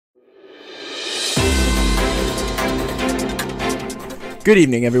Good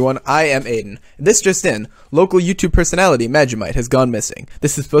evening, everyone. I am Aiden. This just in. Local YouTube personality Magimight has gone missing.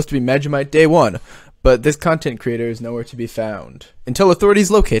 This is supposed to be Magimight Day One, but this content creator is nowhere to be found. Until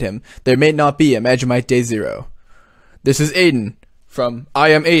authorities locate him, there may not be a Magimight Day Zero. This is Aiden from I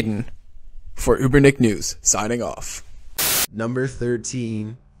Am Aiden for Ubernick News, signing off. Number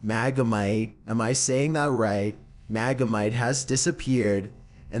 13, Magimight. Am I saying that right? Magimight has disappeared.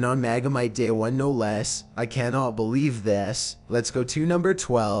 And on Magimight Day One, no less. I cannot believe this. Let's go to number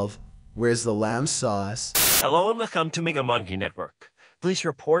 12. Where's the lamb sauce? Hello and welcome to Monkey Network. Police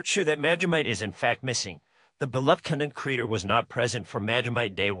reports show that Magimight is in fact missing. The beloved content creator was not present for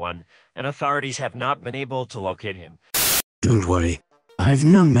Magimight Day One, and authorities have not been able to locate him. Don't worry. I've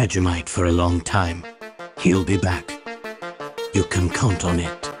known Magimight for a long time. He'll be back. You can count on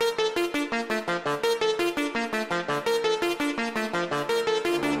it.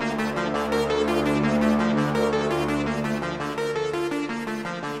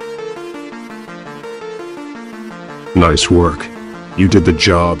 Nice work. You did the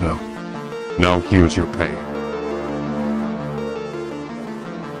job. Now here's your pay.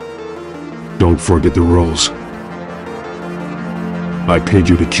 Don't forget the rules. I paid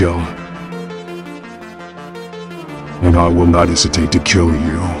you to kill. And I will not hesitate to kill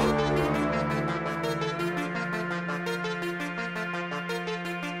you.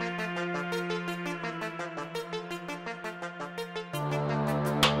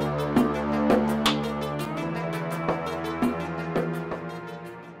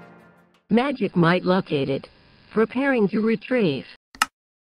 Magimight located. Preparing to retrieve.